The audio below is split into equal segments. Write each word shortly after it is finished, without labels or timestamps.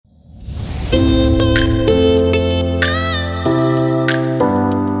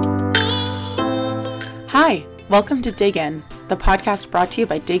Welcome to Dig In, the podcast brought to you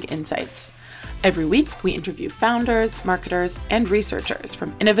by Dig Insights. Every week, we interview founders, marketers, and researchers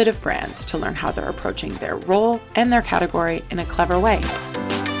from innovative brands to learn how they're approaching their role and their category in a clever way.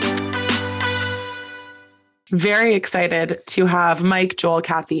 Very excited to have Mike, Joel,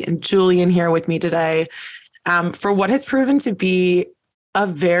 Kathy, and Julian here with me today for what has proven to be a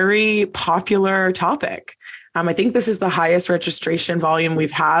very popular topic. I think this is the highest registration volume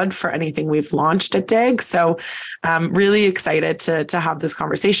we've had for anything we've launched at Dig. So I'm really excited to have this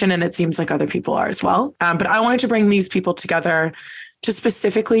conversation, and it seems like other people are as well. But I wanted to bring these people together to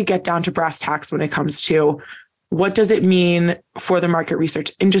specifically get down to brass tacks when it comes to what does it mean for the market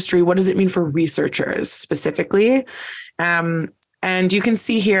research industry? What does it mean for researchers specifically? And you can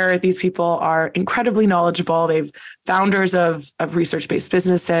see here, these people are incredibly knowledgeable. They've founders of research-based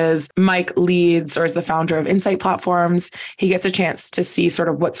businesses. Mike leads or is the founder of Insight Platforms. He gets a chance to see sort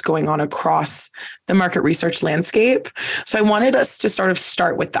of what's going on across the market research landscape. So I wanted us to sort of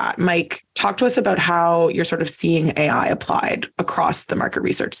start with that. Mike, talk to us about how you're sort of seeing AI applied across the market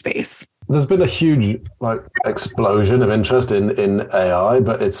research space. There's been a huge explosion of interest in AI,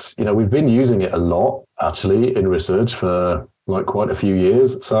 but we've been using it a lot actually in research for quite a few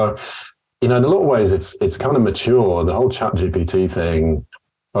years. So, in a lot of ways, it's kind of mature. The whole ChatGPT thing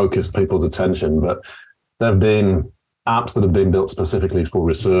focused people's attention, but there have been apps that have been built specifically for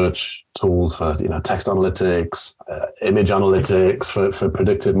research, tools for text analytics, image analytics for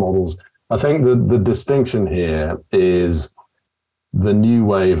predictive models. I think the distinction here is the new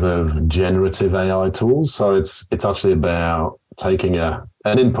wave of generative AI tools. So it's actually about taking an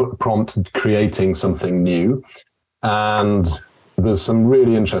input prompt, creating something new. And there's some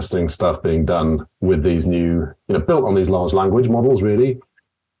really interesting stuff being done with these new, built on these large language models, really,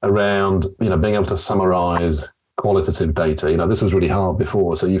 around, being able to summarize qualitative data. This was really hard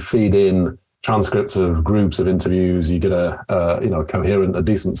before. So you feed in transcripts of groups of interviews, you get a coherent, a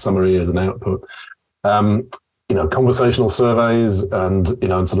decent summary as an output. Conversational surveys and,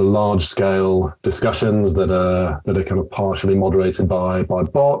 sort of large scale discussions that are kind of partially moderated by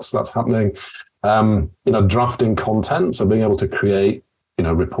bots. That's happening. Drafting content, so being able to create,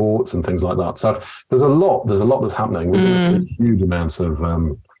 reports and things like that. So there's a lot that's happening. We're going to see huge amounts of,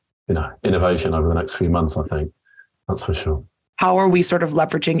 innovation over the next few months, I think. That's for sure. How are we sort of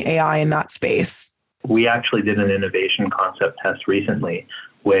leveraging AI in that space? We actually did an innovation concept test recently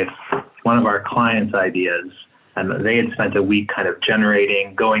with one of our clients' ideas, and they had spent a week kind of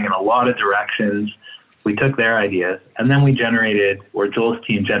going in a lot of directions. We took their ideas, and then Joel's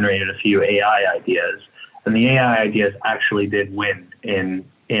team generated a few AI ideas, and the AI ideas actually did win in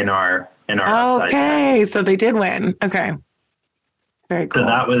our Okay, so they did win. Okay, very cool. So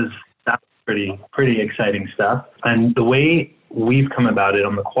that was pretty exciting stuff. And the way we've come about it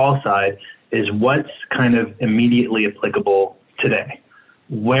on the qual side is what's kind of immediately applicable today.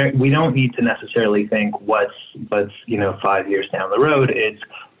 Where we don't need to necessarily think what's 5 years down the road. It's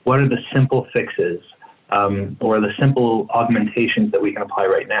what are the simple fixes or the simple augmentations that we can apply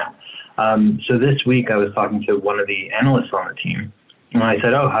right now. So this week I was talking to one of the analysts on the team, and I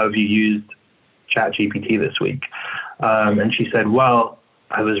said, how have you used ChatGPT this week? And she said, well,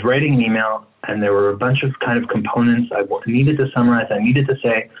 I was writing an email and there were a bunch of kind of components I needed to summarize, I needed to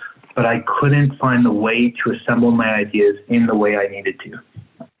say, but I couldn't find the way to assemble my ideas in the way I needed to.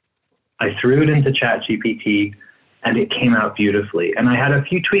 I threw it into ChatGPT and it came out beautifully. And I had a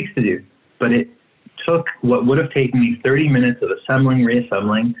few tweaks to do, but it took what would have taken me 30 minutes of assembling,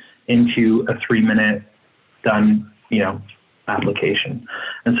 reassembling into a 3-minute done, application.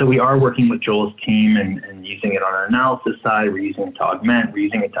 And so we are working with Joel's team and using it on our analysis side. We're using it to augment, we're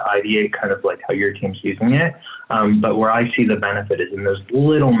using it to ideate, kind of like how your team's using it. But where I see the benefit is in those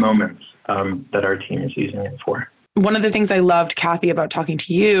little moments that our team is using it for. One of the things I loved, Kathy, about talking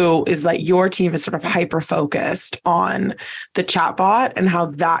to you is that your team is sort of hyper-focused on the chatbot and how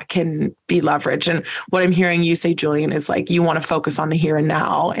that can be leveraged. And what I'm hearing you say, Julian, is you want to focus on the here and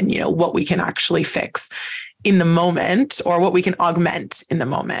now and, what we can actually fix in the moment or what we can augment in the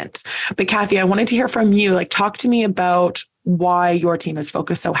moment. But Kathy, I wanted to hear from you, talk to me about why your team is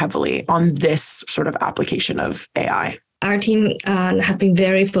focused so heavily on this sort of application of AI. Our team have been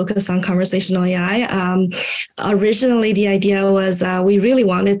very focused on conversational AI. Originally, the idea was we really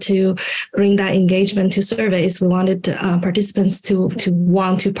wanted to bring that engagement to surveys. We wanted participants to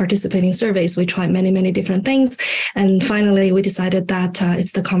want to participate in surveys. We tried many, many different things. And finally, we decided that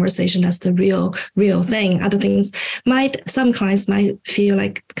it's the conversation that's the real thing. Other things some clients might feel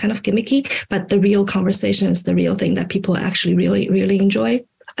like kind of gimmicky, but the real conversation is the real thing that people actually really, really enjoy.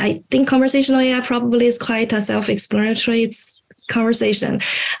 I think conversational AI probably is quite self-explanatory. It's conversation.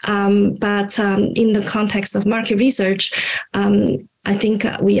 But in the context of market research, I think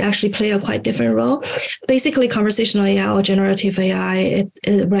we actually play a quite different role. Basically, conversational AI or generative AI,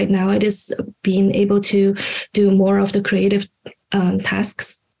 right now it is being able to do more of the creative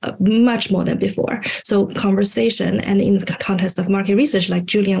tasks, much more than before. So conversation, and in the context of market research, like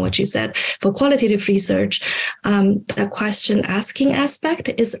Julian, what you said, for qualitative research, the question asking aspect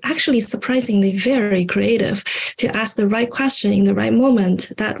is actually surprisingly very creative. To ask the right question in the right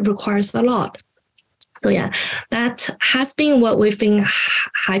moment, that requires a lot. So yeah, that has been what we've been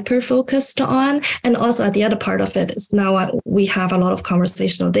hyper-focused on. And also at the other part of it is now we have a lot of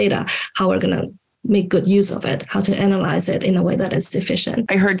conversational data, how we're going to make good use of it, how to analyze it in a way that is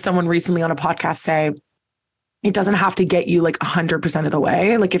efficient. I heard someone recently on a podcast say, it doesn't have to get you like 100% of the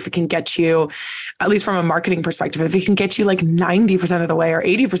way. Like if it can get you, at least from a marketing perspective, if it can get you like 90% of the way or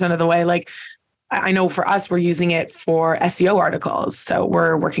 80% of the way, like I know for us, we're using it for SEO articles. So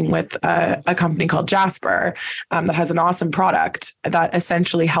we're working with a company called Jasper that has an awesome product that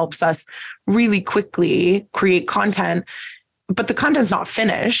essentially helps us really quickly create content, but the content's not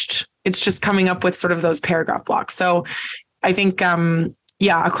finished. It's just coming up with sort of those paragraph blocks. So I think,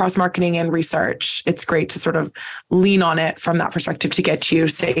 across marketing and research, it's great to sort of lean on it from that perspective to get you,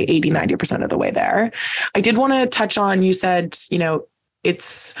 say, 80, 90% of the way there. I did want to touch on, you said,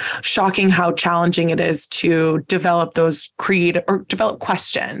 it's shocking how challenging it is to develop those develop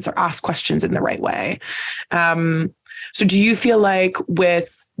questions or ask questions in the right way. So do you feel like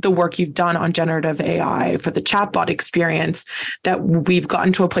with the work you've done on generative AI for the chatbot experience, that we've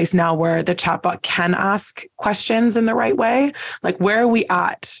gotten to a place now where the chatbot can ask questions in the right way? Like, where are we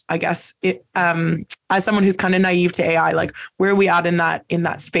at? I guess as someone who's kind of naive to AI, like where are we at in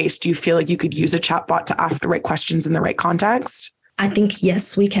that space? Do you feel like you could use a chatbot to ask the right questions in the right context? I think,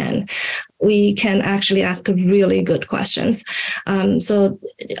 yes, we can. We can actually ask really good questions. So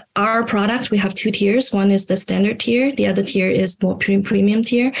our product, we have two tiers. One is the standard tier. The other tier is more premium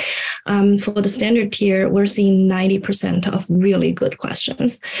tier. For the standard tier, we're seeing 90% of really good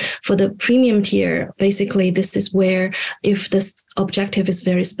questions. For the premium tier, basically, this is where if this objective is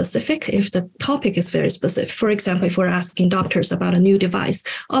very specific, if the topic is very specific. For example, if we're asking doctors about a new device,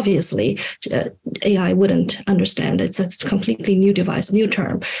 obviously AI wouldn't understand. It's a completely new device, new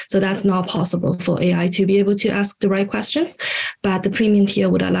term. So that's not possible for AI to be able to ask the right questions. But the premium tier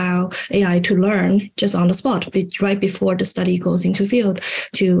would allow AI to learn just on the spot, right before the study goes into field,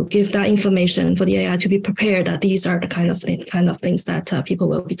 to give that information for the AI to be prepared that these are the kind of things that people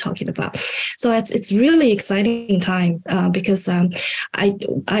will be talking about. So it's really exciting time because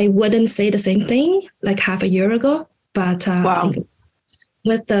I wouldn't say the same thing like half a year ago, but wow. I think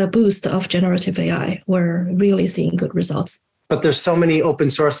with the boost of generative AI, we're really seeing good results. But there's so many open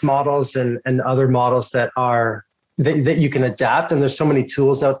source models and other models that you can adapt, and there's so many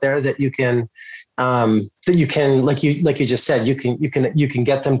tools out there that you can like you just said, you can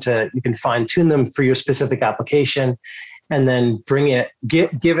get them to, you can fine tune them for your specific application, and then give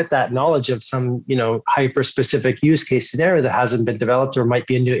it that knowledge of some, hyper specific use case scenario that hasn't been developed or might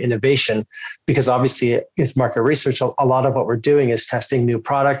be a new innovation. Because obviously with market research, a lot of what we're doing is testing new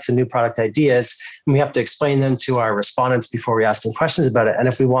products and new product ideas. And we have to explain them to our respondents before we ask them questions about it. And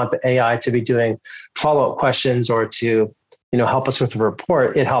if we want the AI to be doing follow-up questions or to, help us with the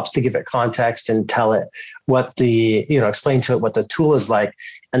report, it helps to give it context and tell it what explain to it what the tool is like.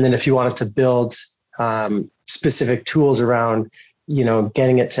 And then if you wanted to build specific tools around,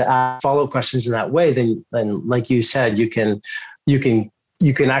 getting it to ask follow-up questions in that way, then like you said, you can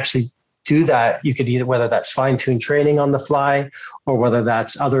actually do that. You could either, whether that's fine-tuned training on the fly or whether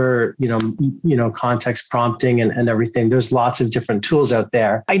that's other, context prompting and everything. There's lots of different tools out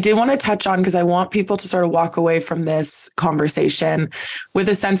there. I did want to touch on, because I want people to sort of walk away from this conversation with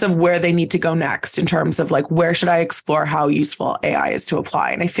a sense of where they need to go next in terms of like, where should I explore how useful AI is to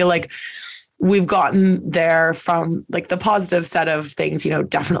apply? And I feel like we've gotten there from like the positive set of things,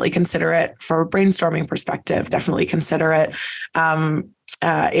 definitely consider it for a brainstorming perspective, definitely consider it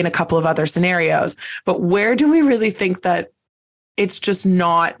in a couple of other scenarios. But where do we really think that it's just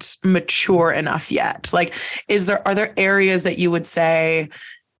not mature enough yet? Like, are there areas that you would say,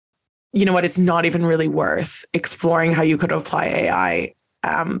 it's not even really worth exploring how you could apply AI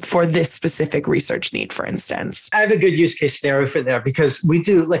for this specific research need, for instance? I have a good use case scenario for there, because we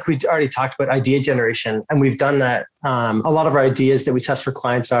do, like we already talked about, idea generation, and we've done that. A lot of our ideas that we test for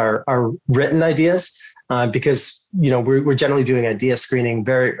clients are written ideas, because we're generally doing idea screening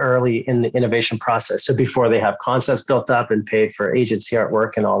very early in the innovation process, so before they have concepts built up and paid for agency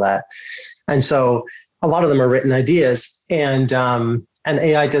artwork and all that. And so a lot of them are written ideas, and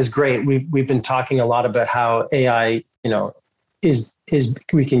AI does great. We've been talking a lot about how AI,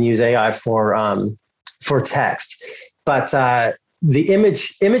 we can use AI for text, but the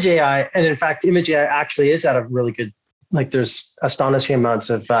image AI, and in fact, image AI actually is at a really good. Like there's astonishing amounts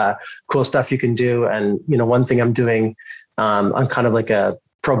of cool stuff you can do, and one thing I'm doing on kind of like a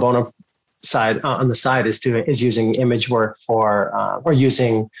pro bono side on the side is using image work for or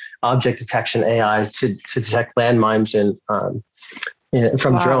using object detection AI to detect landmines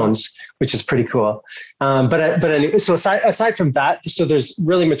from drones, which is pretty cool. But anyway, so aside from that, so there's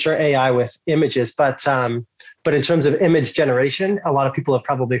really mature AI with images, but in terms of image generation, a lot of people have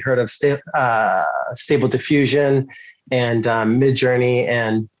probably heard of Stable Diffusion and Midjourney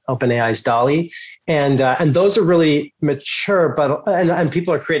and OpenAI's DALL-E, and those are really mature, but and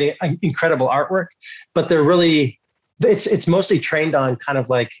people are creating incredible artwork, but they're really it's mostly trained on kind of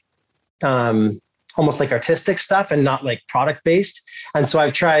like almost like artistic stuff and not like product based. And so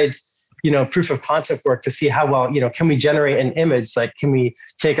I've tried proof of concept work to see how well can we generate an image, like can we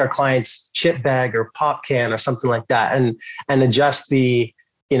take our client's chip bag or pop can or something like that and adjust the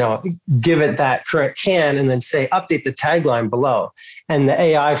give it that correct can and then say update the tagline below. And the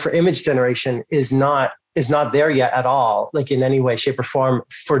AI for image generation is not there yet at all, like in any way, shape, or form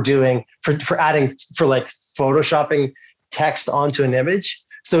for adding for like photoshopping text onto an image.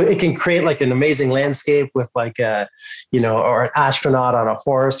 So it can create like an amazing landscape with like a, or an astronaut on a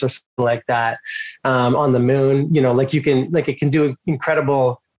horse or something like that on the moon. Like it can do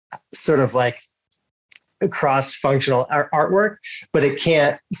incredible sort of like cross-functional artwork, but it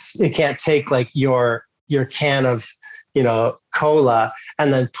can't take like your can of cola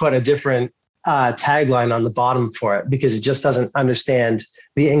and then put a different tagline on the bottom for it, because it just doesn't understand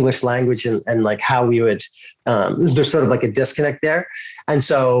the English language and like how we would there's sort of like a disconnect there. And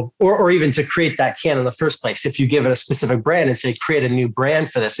so or even to create that can in the first place, if you give it a specific brand and say create a new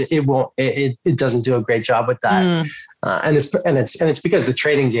brand for this, it doesn't do a great job with that. And it's because the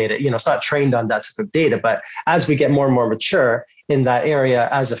training data, it's not trained on that type of data. But as we get more and more mature in that area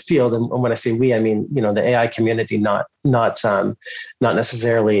as a field, and when I say we, I mean the AI community, not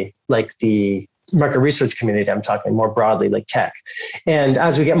necessarily like the market research community. I'm talking more broadly, like tech. And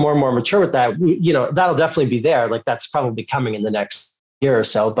as we get more and more mature with that, that'll definitely be there. Like that's probably coming in the next year or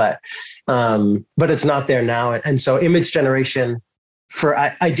so. But it's not there now. And so image generation for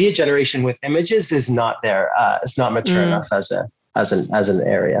idea generation with images is not there. It's not mature enough as an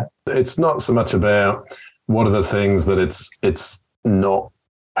area. It's not so much about what are the things that it's not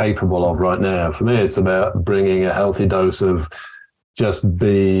capable of right now. For me, it's about bringing a healthy dose of just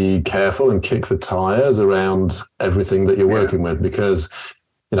be careful and kick the tires around everything that you're working with, because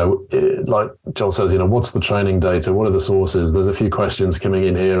like Joel says, what's the training data? What are the sources? There's a few questions coming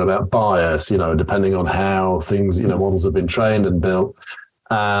in here about bias, depending on how things, models have been trained and built,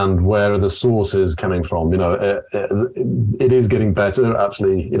 and where are the sources coming from? It is getting better,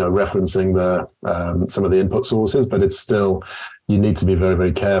 actually, referencing some of the input sources, but it's still, you need to be very,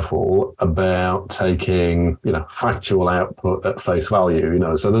 very careful about taking, factual output at face value,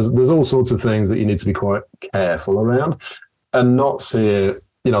 So there's all sorts of things that you need to be quite careful around and not see it.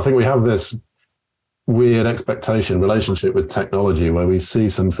 I think we have this weird relationship with technology where we see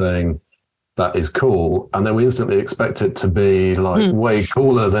something that is cool and then we instantly expect it to be like way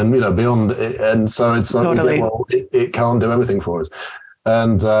cooler than, beyond it. And so it's like, totally. It can't do everything for us.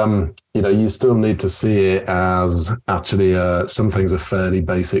 And, you still need to see it as actually some things are fairly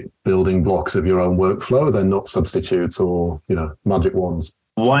basic building blocks of your own workflow. They're not substitutes or, magic wands.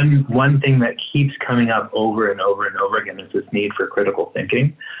 One thing that keeps coming up over and over and over again is this need for critical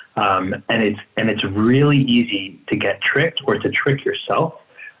thinking. And it's really easy to get tricked or to trick yourself.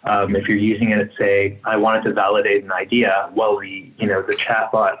 If you're using it, say, I wanted to validate an idea. Well, the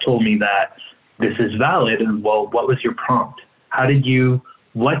chatbot told me that this is valid. And well, what was your prompt?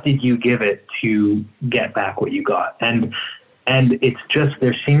 What did you give it to get back what you got? And it's just,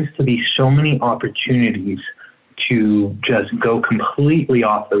 there seems to be so many opportunities to just go completely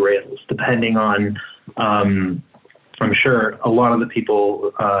off the rails, depending on, I'm sure a lot of the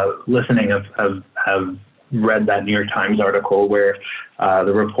people listening have read that New York Times article where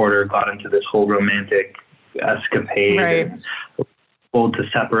the reporter got into this whole romantic escapade, right, and told to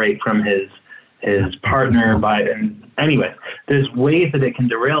separate from his partner and anyway, there's ways that it can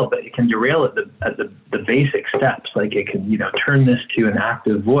derail, but it can derail at the basic steps. Like it can, turn this to an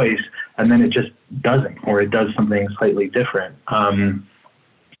active voice and then it just doesn't, or it does something slightly different.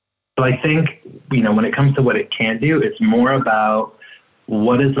 So I think, when it comes to what it can do, it's more about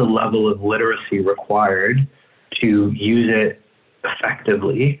what is the level of literacy required to use it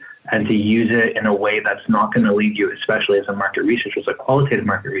effectively and to use it in a way that's not going to lead you, especially as a market researcher, as a qualitative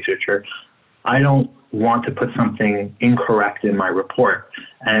market researcher, I don't want to put something incorrect in my report.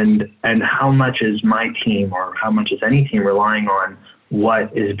 And how much is my team or how much is any team relying on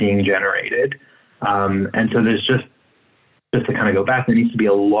what is being generated? And so there's just to kind of go back, there needs to be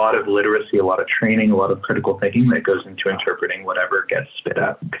a lot of literacy, a lot of training, a lot of critical thinking that goes into interpreting whatever gets spit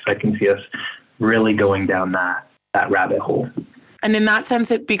out, because I can see us really going down that rabbit hole. And in that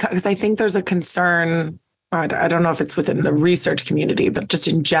sense, because I think there's a concern, I don't know if it's within the research community, but just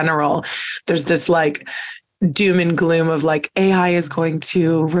in general, there's this like doom and gloom of like AI is going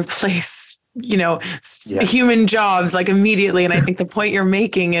to replace, human jobs like immediately. And I think the point you're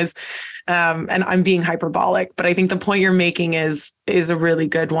making is, and I'm being hyperbolic, but I think the point you're making is a really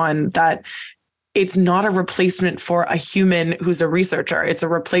good one, that it's not a replacement for a human who's a researcher. It's a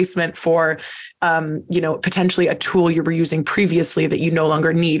replacement for, potentially a tool you were using previously that you no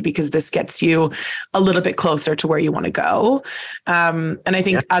longer need, because this gets you a little bit closer to where you want to go. And I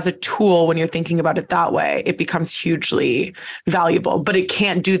think as a tool, when you're thinking about it that way, it becomes hugely valuable, but it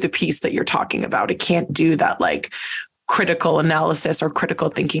can't do the piece that you're talking about. It can't do that like critical analysis or critical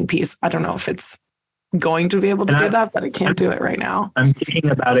thinking piece. I don't know if it's going to be able to do that, but I can't do it right now. I'm thinking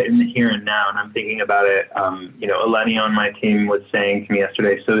about it in the here and now, and I'm thinking about it. Eleni on my team was saying to me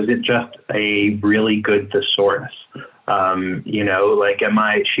yesterday, so is it just a really good thesaurus?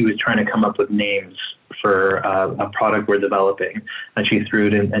 She was trying to come up with names for a product we're developing, and she threw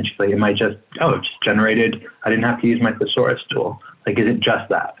it in, and she's like, it just generated, I didn't have to use my thesaurus tool. Like, is it just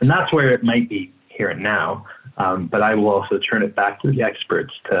that? And that's where it might be here and now. But I will also turn it back to the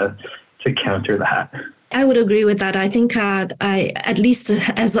experts to counter that. I would agree with that. I think at least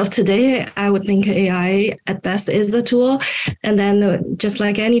as of today, I would think AI at best is a tool. And then just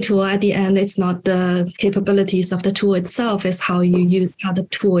like any tool, at the end, it's not the capabilities of the tool itself, it's how you use, how the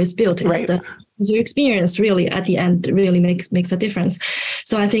tool is built. It's the user experience really at the end really makes a difference.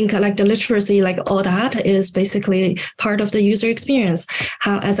 So I think like the literacy, like all that is basically part of the user experience.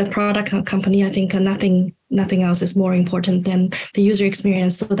 How as a product company, I think nothing else is more important than the user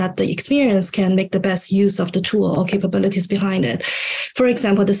experience, so that the experience can make the best use of the tool or capabilities behind it. For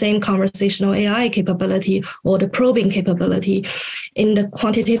example, the same conversational AI capability or the probing capability in the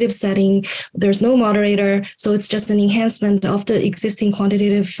quantitative setting, there's no moderator. So it's just an enhancement of the existing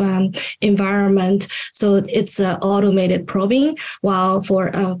quantitative environment. So it's automated probing, while for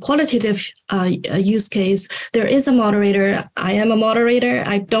a qualitative use case, there is a moderator. I am a moderator.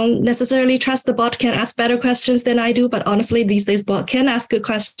 I don't necessarily trust the bot can ask better questions than I do, but honestly, these days bot can ask good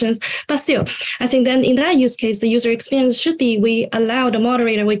questions. But still, I think then in that use case, the user experience should be we allow the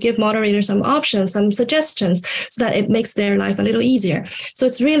moderator, we give moderator some options, some suggestions, so that it makes their life a little easier. So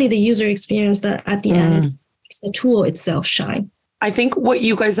it's really the user experience that at the end makes the tool itself shine. I think what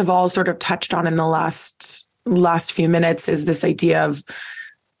you guys have all sort of touched on in the last few minutes is this idea of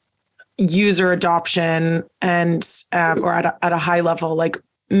user adoption and or at a high level, like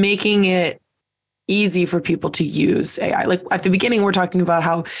making it easy for people to use AI. Like at the beginning, we're talking about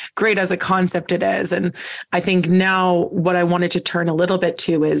how great as a concept it is. And I think now what I wanted to turn a little bit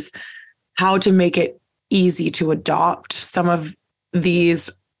to is how to make it easy to adopt some of these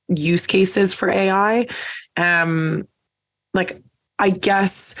use cases for AI. I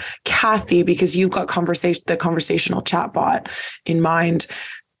guess, Kathy, because you've got the conversational chatbot in mind,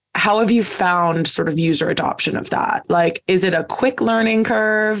 how have you found sort of user adoption of that? Like, is it a quick learning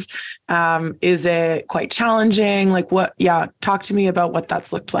curve? Is it quite challenging? Talk to me about what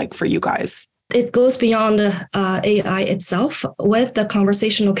that's looked like for you guys. It goes beyond AI itself. With the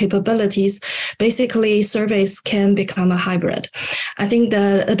conversational capabilities, basically surveys can become a hybrid. I think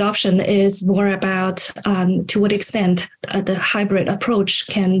the adoption is more about to what extent the hybrid approach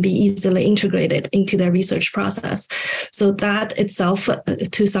can be easily integrated into their research process. So that itself,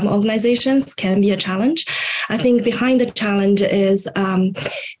 to some organizations, can be a challenge. I think behind the challenge is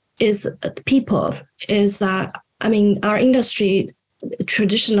people. Our industry,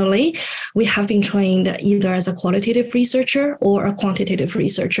 traditionally, we have been trained either as a qualitative researcher or a quantitative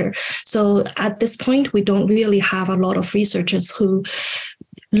researcher. So at this point, we don't really have a lot of researchers who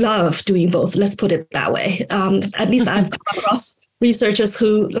love doing both. Let's put it that way. At least I've come across researchers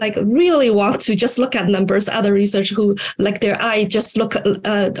who really want to just look at numbers, other researchers who their eye just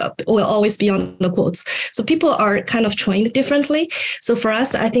will always be on the quotes. So people are kind of trained differently. So for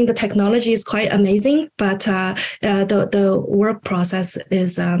us, I think the technology is quite amazing, but the work process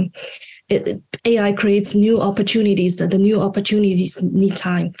is AI creates new opportunities. The new opportunities need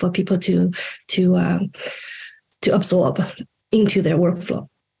time for people to absorb into their workflow.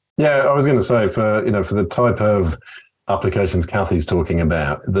 Yeah, I was going to say for the type of applications Kathy's talking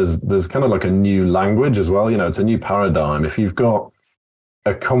about, there's kind of like a new language as well. It's a new paradigm. If you've got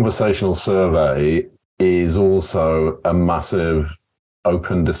a conversational survey is also a massive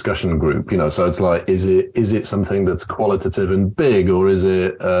open discussion group, so it's like, is it something that's qualitative and big, or is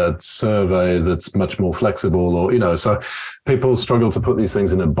it a survey that's much more flexible, or so people struggle to put these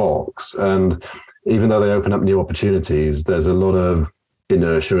things in a box. And even though they open up new opportunities, there's a lot of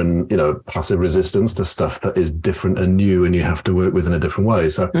inertia and passive resistance to stuff that is different and new, and you have to work with in a different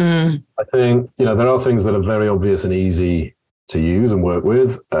way. So I think there are things that are very obvious and easy to use and work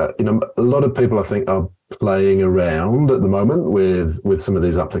with. A lot of people, I think, are playing around at the moment with some of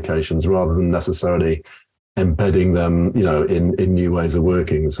these applications rather than necessarily embedding them, in new ways of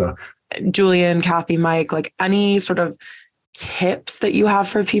working. So, Julian, Kathy, Mike, like, any sort of tips that you have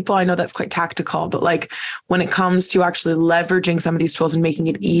for people? I know that's quite tactical, but like, when it comes to actually leveraging some of these tools and making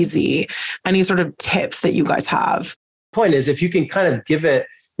it easy, any sort of tips that you guys have? Point is, if you can kind of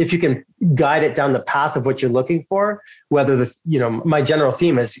if you can guide it down the path of what you're looking for, whether my general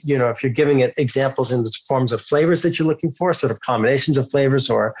theme is, if you're giving it examples in the forms of flavors that you're looking for, sort of combinations of flavors,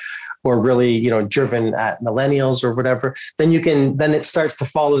 or really, driven at millennials or whatever, then it starts to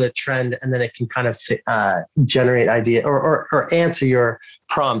follow the trend, and then it can kind of generate idea or answer your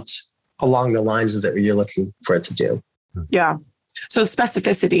prompt along the lines that you're looking for it to do. Yeah. So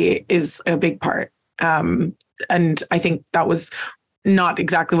specificity is a big part. And I think that was not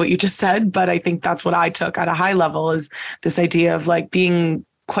exactly what you just said, but I think that's what I took at a high level, is this idea of like being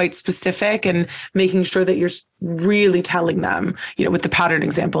quite specific and making sure that you're really telling them, with the pattern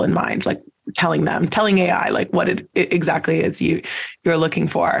example in mind, like telling AI like what it exactly is you're looking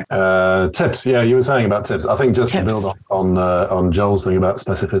for. Tips. Yeah, you were saying about tips. I think just tips. To build on Joel's thing about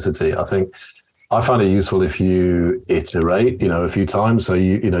specificity, I think I find it useful if you iterate, a few times. So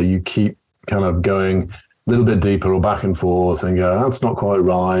you keep kind of going a little bit deeper or back and forth and go, that's not quite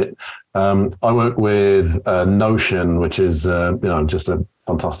right. I work with Notion, which is just a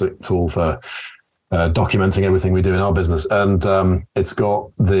fantastic tool for documenting everything we do in our business. And it's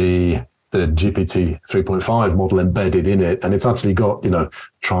got the GPT 3.5 model embedded in it. And it's actually got,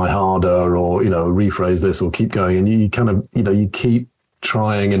 try harder, or, rephrase this, or keep going. And you kind of, you keep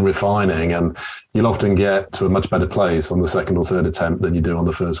trying and refining, and you'll often get to a much better place on the second or third attempt than you do on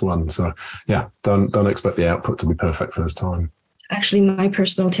the first one. So yeah, don't expect the output to be perfect first time. Actually, my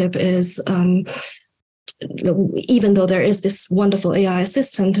personal tip is, even though there is this wonderful AI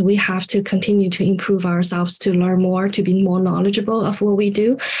assistant, we have to continue to improve ourselves, to learn more, to be more knowledgeable of what we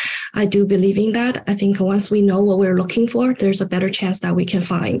do. I do believe in that. I think once we know what we're looking for, there's a better chance that we can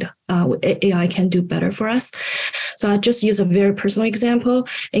find AI can do better for us. So I'll just use a very personal example.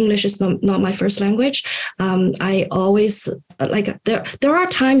 English is not my first language. I always there are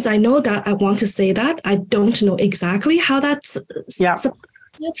times I know that I want to say that. I don't know exactly how that's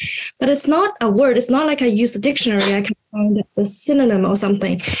but it's not a word. It's not like I use a dictionary. I can find a synonym or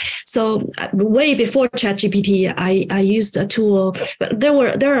something. So way before ChatGPT, I used a tool, but there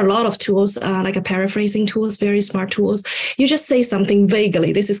are a lot of tools, like a paraphrasing tools, very smart tools. You just say something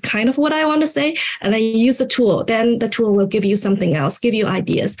vaguely. This is kind of what I want to say. And then you use the tool. Then the tool will give you something else, give you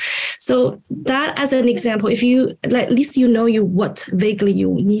ideas. So that as an example, if you, at least what vaguely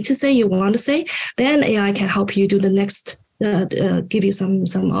you need to say, you want to say, then AI can help you do the next give you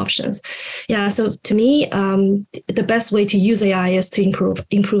some options. Yeah. So to me, the best way to use AI is to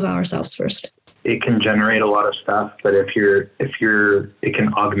improve ourselves first. It can generate a lot of stuff, but it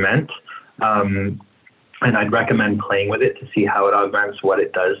can augment. And I'd recommend playing with it to see how it augments, what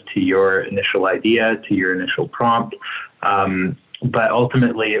it does to your initial idea, to your initial prompt. But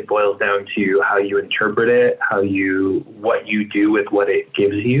ultimately, it boils down to how you interpret it, what you do with what it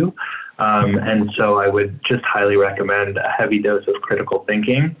gives you. And so I would just highly recommend a heavy dose of critical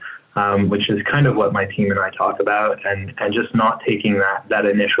thinking, which is kind of what my team and I talk about, and just not taking that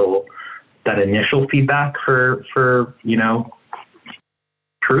initial feedback for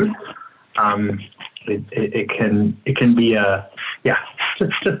truth. It can be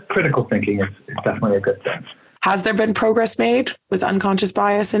just critical thinking is definitely a good thing. Has there been progress made with unconscious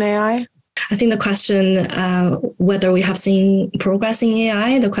bias in AI? I think the question, whether we have seen progress in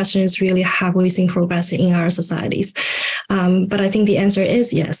AI, the question is really, have we seen progress in our societies? But I think the answer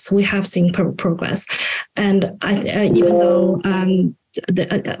is yes, we have seen progress. And even though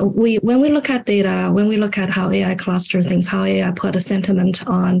when we look at data, when we look at how AI cluster things, how AI put a sentiment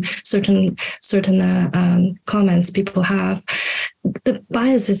on certain comments people have, the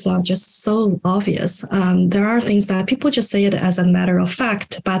biases are just so obvious. There are things that people just say it as a matter of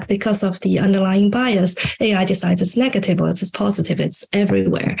fact, but because of the underlying bias, AI decides it's negative or it's positive. It's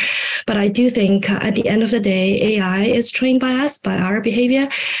everywhere. But I do think at the end of the day, AI is trained by us, by our behavior,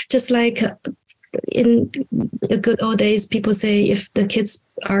 just like in the good old days, people say if the kids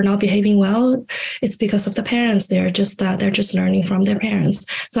are not behaving well, it's because of the parents. They're just learning from their parents.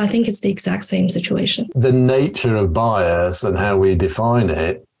 So I think it's the exact same situation. The nature of bias and how we define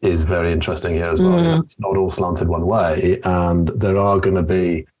it is very interesting here as well. It's not all slanted one way, and there are going to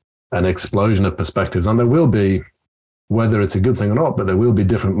be an explosion of perspectives, and there will be, whether it's a good thing or not, but there will be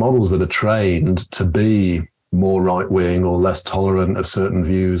different models that are trained to be more right-wing or less tolerant of certain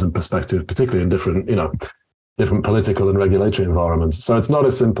views and perspectives, particularly in different political and regulatory environments. So it's not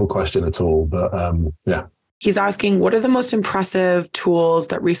a simple question at all, but yeah. He's asking, what are the most impressive tools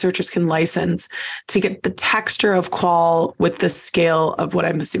that researchers can license to get the texture of qual with the scale of what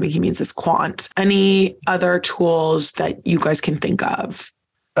I'm assuming he means is quant? Any other tools that you guys can think of?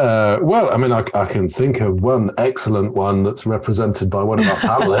 Well, I mean, I can think of one excellent one that's represented by one of our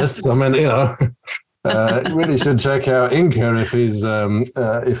panelists. I mean, really should check out Inca if he's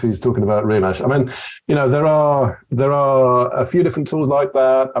talking about Remesh. I mean, there are a few different tools like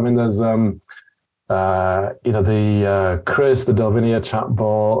that. I mean, there's the Chris, the Dalvinia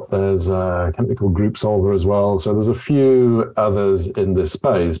chatbot. There's a company called Group Solver as well. So there's a few others in this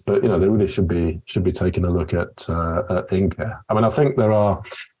space, but they really should be taking a look at Inca. I mean, I think there are,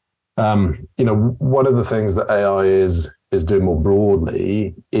 one of the things that AI is doing more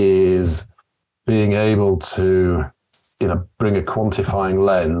broadly is being able to, bring a quantifying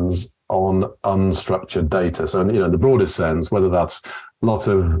lens on unstructured data. So, in the broadest sense, whether that's lots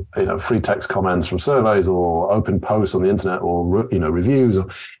of free text comments from surveys or open posts on the internet or reviews or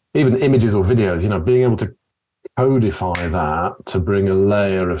even images or videos, being able to codify that to bring a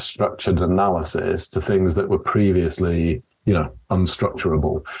layer of structured analysis to things that were previously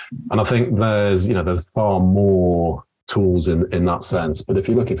unstructurable. And I think there's far more tools in that sense. But if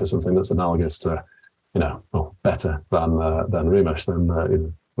you're looking for something that's analogous to better than Remesh,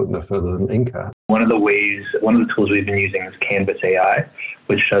 then look no further than Inca. One of the tools we've been using is Canvas AI,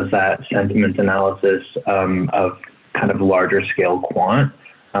 which does that sentiment analysis of kind of larger scale quant.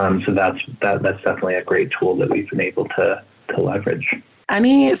 So that's definitely a great tool that we've been able to leverage.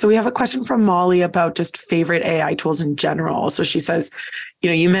 So we have a question from Molly about just favorite AI tools in general. So she says,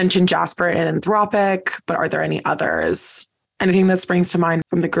 you mentioned Jasper and Anthropic, but are there any others? Anything that springs to mind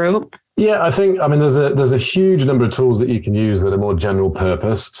from the group? Yeah, there's a huge number of tools that you can use that are more general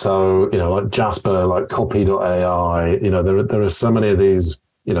purpose. So, like Jasper, like copy.ai, there are so many of these,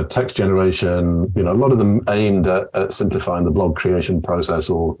 text generation, a lot of them aimed at simplifying the blog creation process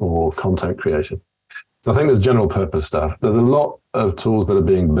or content creation. So I think there's general purpose stuff. There's a lot of tools that are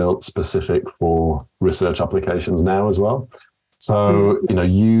being built specific for research applications now as well. So,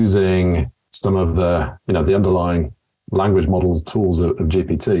 using some of the underlying language models, tools of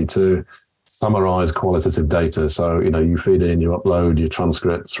GPT to summarize qualitative data. So, you feed in, you upload your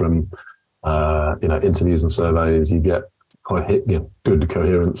transcripts from, interviews and surveys, you get quite good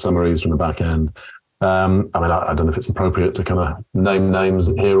coherent summaries from the back end. I don't know if it's appropriate to kind of name names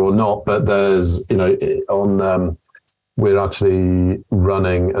here or not, but there's, we're actually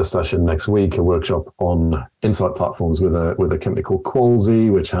running a session next week, a workshop on insight platforms with a company called Qualzy,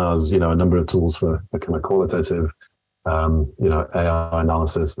 which has, a number of tools for kind of qualitative AI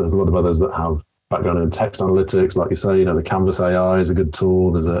analysis. There's a lot of others that have background in text analytics, like you say. The Canvas AI is a good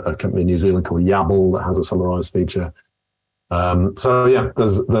tool. There's a company in New Zealand called Yabble that has a summarized feature. So yeah,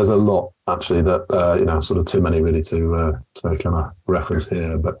 there's a lot actually that sort of too many really to kind of reference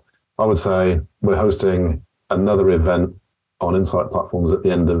here. But I would say we're hosting another event on insight platforms at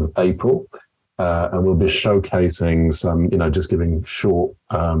the end of April, and we'll be showcasing some, just giving short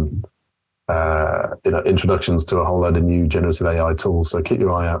introductions to a whole load of new generative AI tools. So keep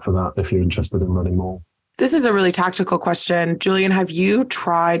your eye out for that if you're interested in learning more. This is a really tactical question. Julian, have you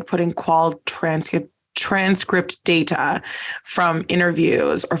tried putting qual transcript data from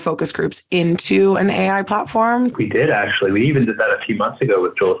interviews or focus groups into an AI platform? We did actually. We even did that a few months ago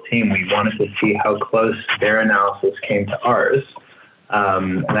with Joel's team. We wanted to see how close their analysis came to ours.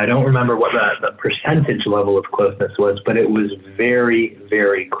 And I don't remember what the percentage level of closeness was, but it was very,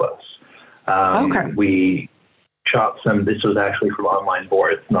 very close. Okay. We shot some, this was actually from online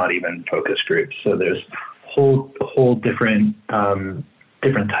boards, not even focus groups. So there's whole different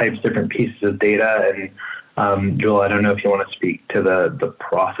types, different pieces of data. And Joel, I don't know if you want to speak to the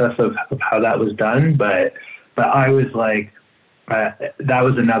process of how that was done, but I was like, that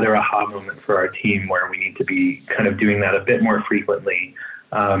was another aha moment for our team where we need to be kind of doing that a bit more frequently.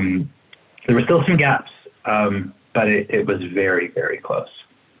 There were still some gaps, but it was very, very close.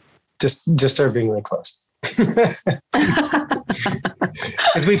 Disturbingly close.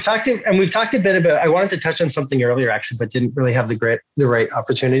 Because we've talked a bit about, I wanted to touch on something earlier actually, but didn't really have the right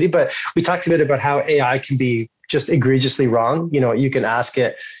opportunity. But we talked a bit about how AI can be just egregiously wrong. You can ask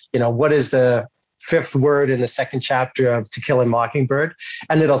it, what is the fifth word in the second chapter of To Kill a Mockingbird?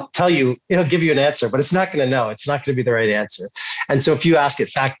 And it'll give you an answer, but it's not going to know. It's not going to be the right answer. And so if you ask it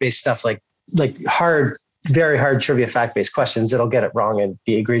fact-based stuff like very hard trivia fact-based questions, it'll get it wrong and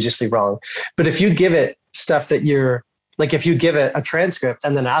be egregiously wrong. But if you give it stuff that if you give it a transcript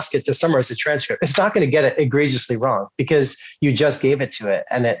and then ask it to summarize the transcript, it's not going to get it egregiously wrong because you just gave it to it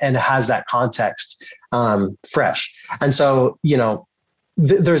and it has that context fresh. And so,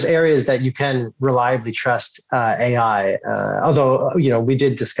 there's areas that you can reliably trust AI. Although, we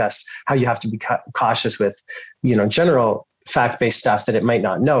did discuss how you have to be cautious with, general fact-based stuff that it might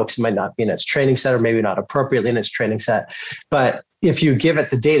not know because it might not be in its training set or maybe not appropriately in its training set. But if you give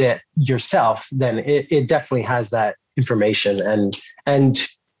it the data yourself, then it definitely has that information and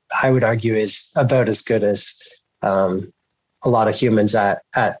I would argue is about as good as a lot of humans at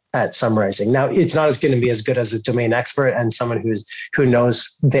summarizing. Now, it's not going to be as good as a domain expert and someone who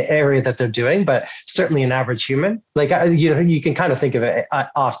knows the area that they're doing, but certainly an average human, you can kind of think of it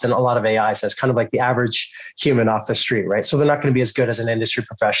often, a lot of AIs as kind of like the average human off the street, right? So they're not going to be as good as an industry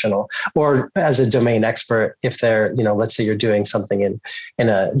professional or as a domain expert if they're, let's say you're doing something in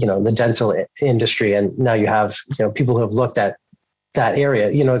the dental industry and now you have, people who have looked at that area,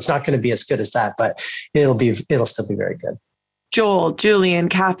 it's not going to be as good as that, but it'll still be very good. Joel, Julian,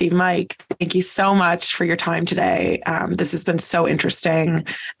 Kathy, Mike, thank you so much for your time today. This has been so interesting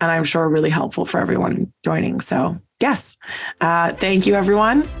and I'm sure really helpful for everyone joining. So yes, thank you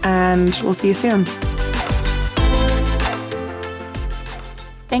everyone and we'll see you soon.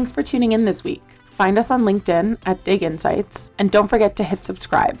 Thanks for tuning in this week. Find us on LinkedIn at Dig Insights and don't forget to hit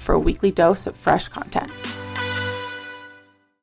subscribe for a weekly dose of fresh content.